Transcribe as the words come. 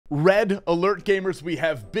Red alert gamers, we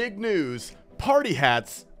have big news. Party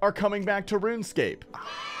hats are coming back to RuneScape.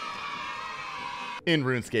 In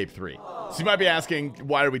RuneScape 3. So you might be asking,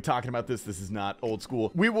 why are we talking about this? This is not old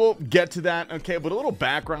school. We will get to that, okay, but a little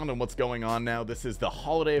background on what's going on now. This is the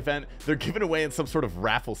holiday event. They're giving away in some sort of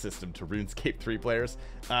raffle system to RuneScape 3 players.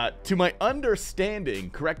 To my understanding,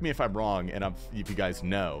 correct me if I'm wrong, and if you guys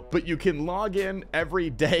know, but you can log in every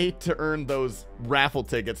day to earn those raffle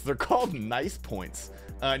tickets. They're called nice points.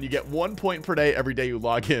 And you get 1 point per day every day you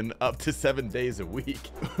log in, up to 7 days a week.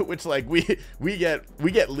 Which, like, we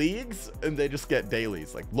get leagues and they just get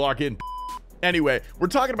dailies. Like, log in. Anyway, we're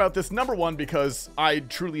talking about this, number one, because I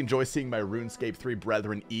truly enjoy seeing my RuneScape 3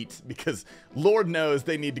 brethren eat, because Lord knows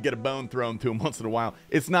they need to get a bone thrown to them once in a while.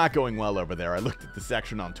 It's not going well over there. I looked at the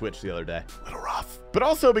section on Twitch the other day. A little rough. But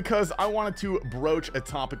also because I wanted to broach a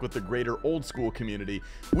topic with the greater old school community.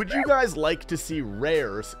 Would you guys like to see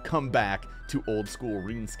rares come back to old school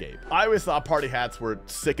RuneScape? I always thought party hats were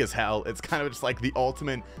sick as hell. It's kind of just like the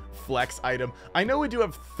ultimate flex item. I know we do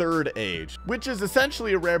have third age, which is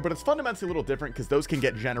essentially a rare, but it's fundamentally a little different because those can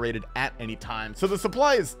get generated at any time. So the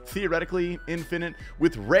supply is theoretically infinite.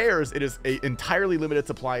 With rares, it is an entirely limited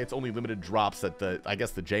supply. It's only limited drops that I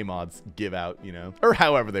guess the J-mods give out, you know, or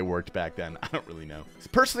however they worked back then. I don't really know.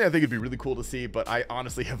 Personally, I think it'd be really cool to see, but I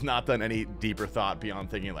honestly have not done any deeper thought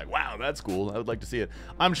beyond thinking like, wow, that's cool. I would like to see it.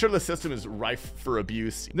 I'm sure the system is rife for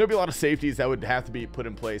abuse. There'll be a lot of safeties that would have to be put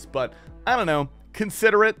in place, but I don't know.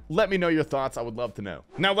 Consider it. Let me know your thoughts. I would love to know.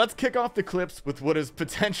 Now let's kick off the clips with what is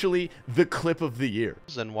potentially the clip of the year.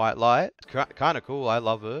 And white light. Kind of cool. I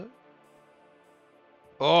love it.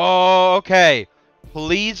 Oh, okay.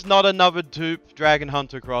 Please not another dupe Dragon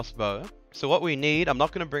Hunter crossbow. So what we need, I'm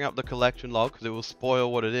not going to bring up the collection log because it will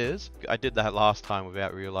spoil what it is. I did that last time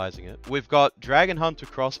without realizing it. We've got Dragon Hunter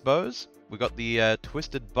crossbows. We got the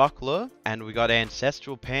Twisted Buckler, and we got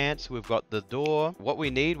Ancestral Pants. We've got the Door. What we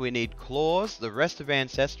need Claws, the rest of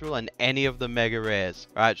Ancestral, and any of the Mega Rares.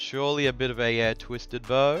 Alright, surely a bit of a Twisted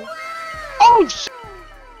Bow. Oh,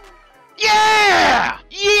 yeah!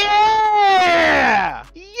 Yeah!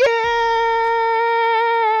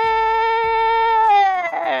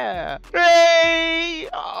 Yeah! Hey!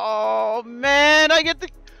 Oh, man,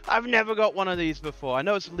 I've never got one of these before. I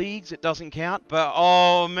know it's leagues, it doesn't count, but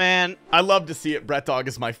oh man. I love to see it. Brett Dog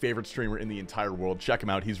is my favorite streamer in the entire world. Check him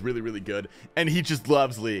out. He's really, really good. And he just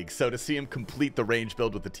loves leagues. So to see him complete the range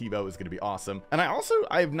build with the T-bow is going to be awesome. And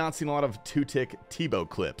I have not seen a lot of 2-tick T-bow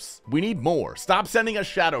clips. We need more. Stop sending us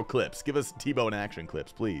shadow clips. Give us T-bow in action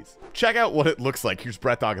clips, please. Check out what it looks like. Here's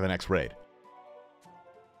Brett Dog in the next raid.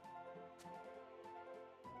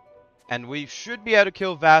 And we should be able to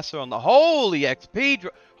kill Vassar on the holy XP.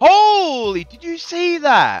 Holy, did you see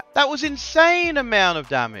that? That was insane amount of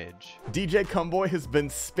damage. DJ Cumboy has been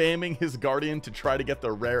spamming his Guardian to try to get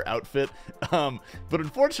the rare outfit. But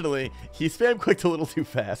unfortunately, he spam clicked a little too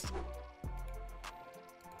fast.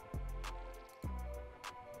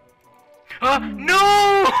 No!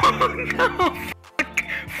 No!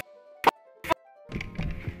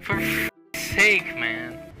 For f***'s sake,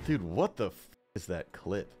 man. Dude, what the f is that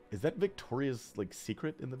clip? Is that Victoria's, like,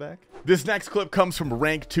 secret in the back? This next clip comes from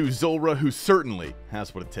Rank 2 Zulra, who certainly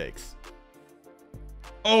has what it takes.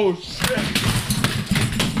 Oh, shit.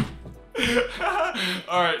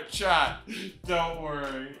 Alright, chat. Don't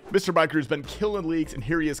worry. Mr. Biker's been killing leagues, and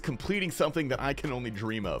here he is completing something that I can only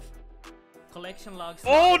dream of. Collection logs.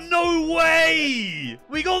 Oh, no way!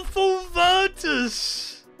 We got full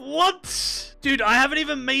Virtus! What? Dude, I haven't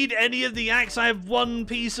even made any of the axe. I have one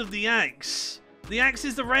piece of the axe. The axe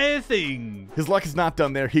is the rare thing. His luck is not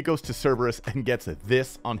done there. He goes to Cerberus and gets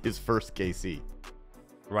this on his first KC.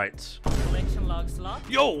 Right. Collection log slot.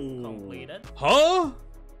 Yo! Completed. Huh?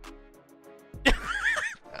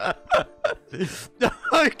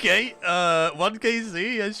 Okay, 1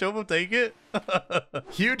 KC, yeah, sure, we'll take it.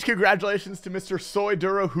 Huge congratulations to Mr. Soy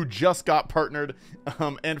Duro, who just got partnered.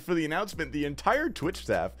 And for the announcement, the entire Twitch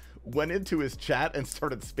staff went into his chat and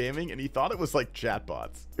started spamming, and he thought it was like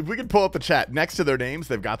chatbots. If we could pull up the chat, next to their names,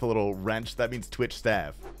 they've got the little wrench. That means Twitch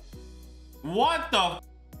staff. What the?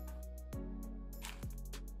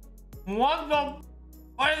 What is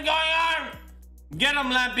going on? Get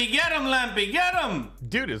him, Lampy! Get him, Lampy! Get him!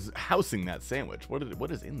 Dude is housing that sandwich.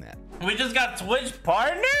 What is in that? We just got Twitch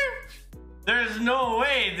partner? There's no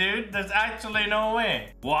way, dude. There's actually no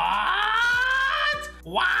way. What?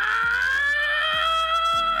 What?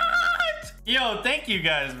 Yo, thank you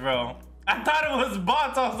guys, bro. I thought it was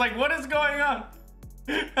bots. I was like, what is going on?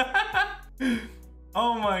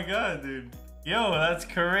 Oh my god, dude. Yo, that's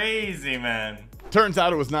crazy, man. Turns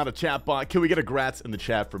out it was not a chat bot. Can we get a grats in the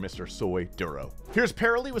chat for Mr. Soy Duro? Here's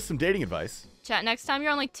Paralee with some dating advice. Chat, next time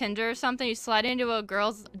you're on like Tinder or something, you slide into a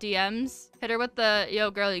girl's DMs, hit her with the,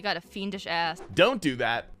 yo girl, you got a fiendish ass. Don't do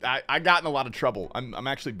that. I got in a lot of trouble. I'm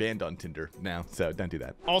actually banned on Tinder now, so don't do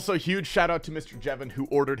that. Also, huge shout out to Mr. Jevin, who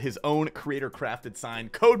ordered his own creator crafted sign.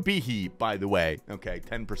 Code BEHE, by the way. Okay,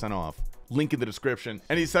 10% off. Link in the description.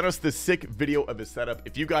 And he sent us this sick video of his setup.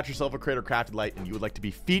 If you got yourself a creator crafted light and you would like to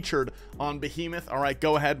be featured on Behemeth, all right,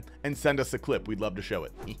 go ahead and send us a clip. We'd love to show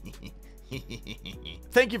it.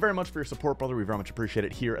 Thank you very much for your support, brother. We very much appreciate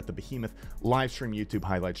it here at the Behemeth live stream YouTube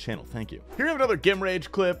highlights channel. Thank you. Here we have another Gim Rage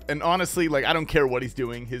clip, and honestly, like, I don't care what he's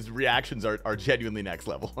doing. His reactions are genuinely next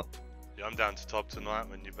level. Yeah, I'm down to top tonight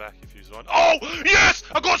when you're back if you want. Oh, yes!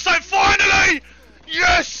 I got something finally!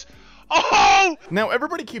 Yes! Oh! Now,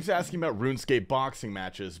 everybody keeps asking about RuneScape boxing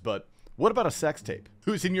matches, but what about a sex tape?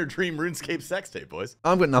 Who's in your dream RuneScape sex tape, boys?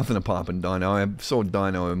 I've got nothing to pop in Dino. I saw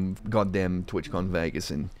Dino in goddamn TwitchCon Vegas,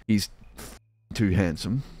 and he's too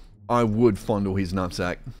handsome. I would fondle his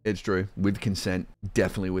nutsack. It's true, with consent,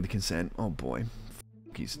 definitely with consent. Oh boy,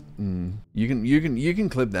 he's. You can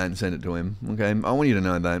clip that and send it to him. Okay, I want you to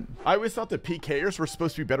know that. I always thought that PKers were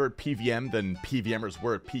supposed to be better at PVM than PVMers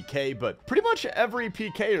were at PK, but pretty much every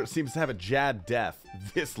PKer seems to have a Jad death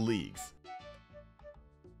this leagues.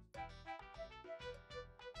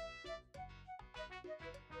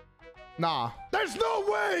 Nah. There's no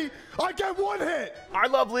way I get one hit! I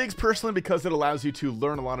love leagues personally because it allows you to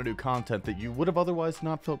learn a lot of new content that you would have otherwise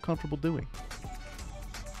not felt comfortable doing.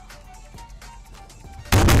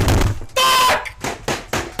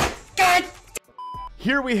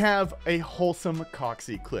 Here we have a wholesome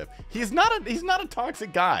Coxie clip. He's not a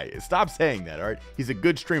toxic guy. Stop saying that, all right? He's a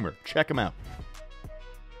good streamer. Check him out.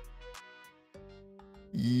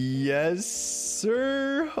 Yes,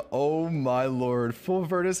 sir. Oh my lord. Full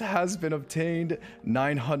Virtus has been obtained.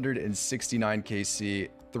 969 KC.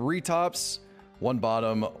 3 tops, 1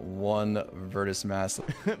 bottom, 1 Virtus mass.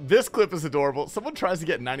 This clip is adorable. Someone tries to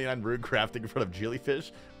get 99 rune crafting in front of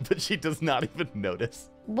Jellyfish, but she does not even notice.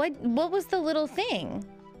 What was the little thing?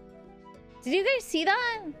 Did you guys see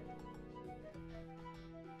that?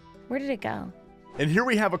 Where did it go? And here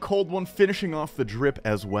we have a cold one finishing off the drip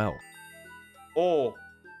as well. Oh,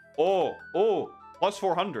 plus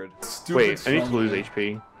 400. Stupid Wait, I need to strong, lose man.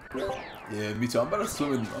 HP. Yeah, me too. I'm about to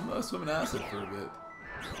swim in acid for a bit.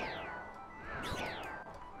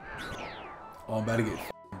 Oh, I'm about to get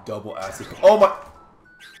double acid. Oh my.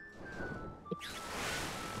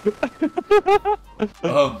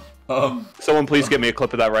 Someone please get me a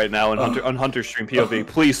clip of that right now on Hunter's stream POV.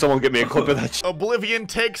 Please, someone get me a clip of that. Oblivion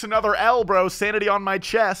takes another L, bro. Sanity on my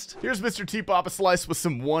chest. Here's Mr. T-Pop a slice with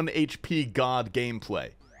some 1 HP God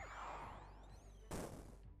gameplay.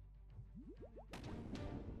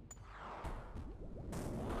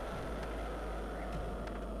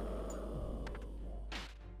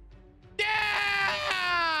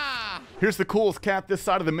 Here's the coolest cat this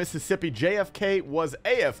side of the Mississippi. JFK was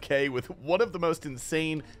AFK with one of the most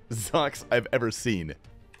insane Zucks I've ever seen.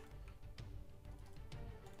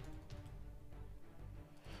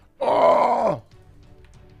 Oh!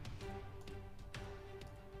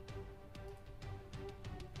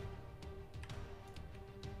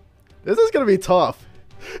 This is gonna be tough.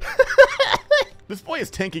 This boy is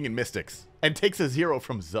tanking in Mystics and takes a 0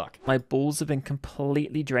 from Zuck. My balls have been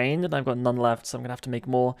completely drained and I've got none left, so I'm gonna have to make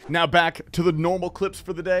more. Now back to the normal clips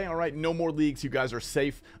for the day. All right, no more leagues. You guys are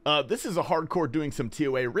safe. This is a hardcore doing some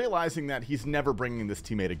TOA, realizing that he's never bringing this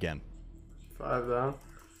teammate again. 5 down.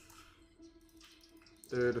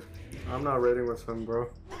 Dude, I'm not raiding with him, bro.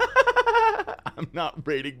 I'm not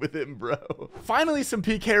raiding with him, bro. Finally, some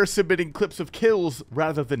PKers submitting clips of kills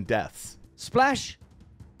rather than deaths. Splash.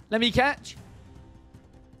 Let me catch.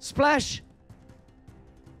 Splash.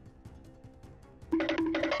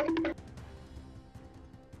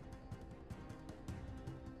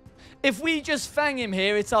 If we just fang him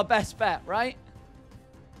here, it's our best bet, right?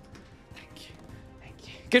 Thank you. Thank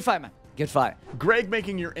you. Good fight, man. Good fight. Greg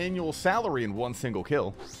making your annual salary in 1 single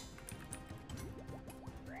kill.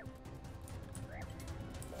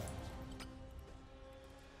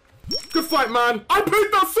 Good fight, man. I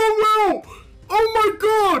played that so well. Oh my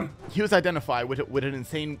god. He was identified with an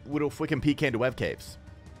insane little flicking PK into web caves.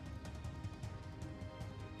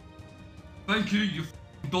 Thank you, you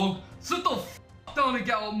dog. Sit the f down and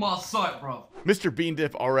get out of my sight, bro. Mr.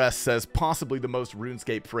 Beandiff RS says possibly the most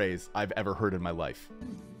RuneScape phrase I've ever heard in my life.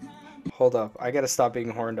 Hold up, I gotta stop being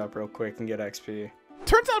horned up real quick and get XP.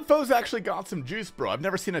 Turns out Foe's actually got some juice, bro. I've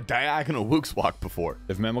never seen a diagonal Wooks walk before.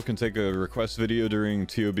 If Mammal can take a request video during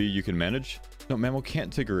TOB, you can manage. No, Mammal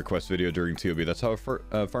can't take a request video during TOB. That's how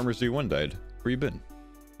Farmers D1 died. Where you been?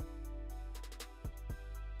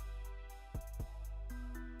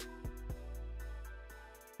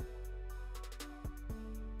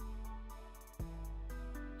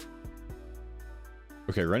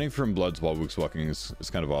 Okay, running from bloods while Wook's walking is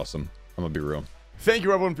kind of awesome. I'm gonna be real. Thank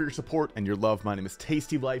you everyone for your support and your love. My name is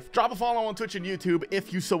Tasty Life. Drop a follow on Twitch and YouTube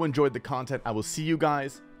if you so enjoyed the content. I will see you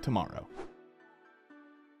guys tomorrow.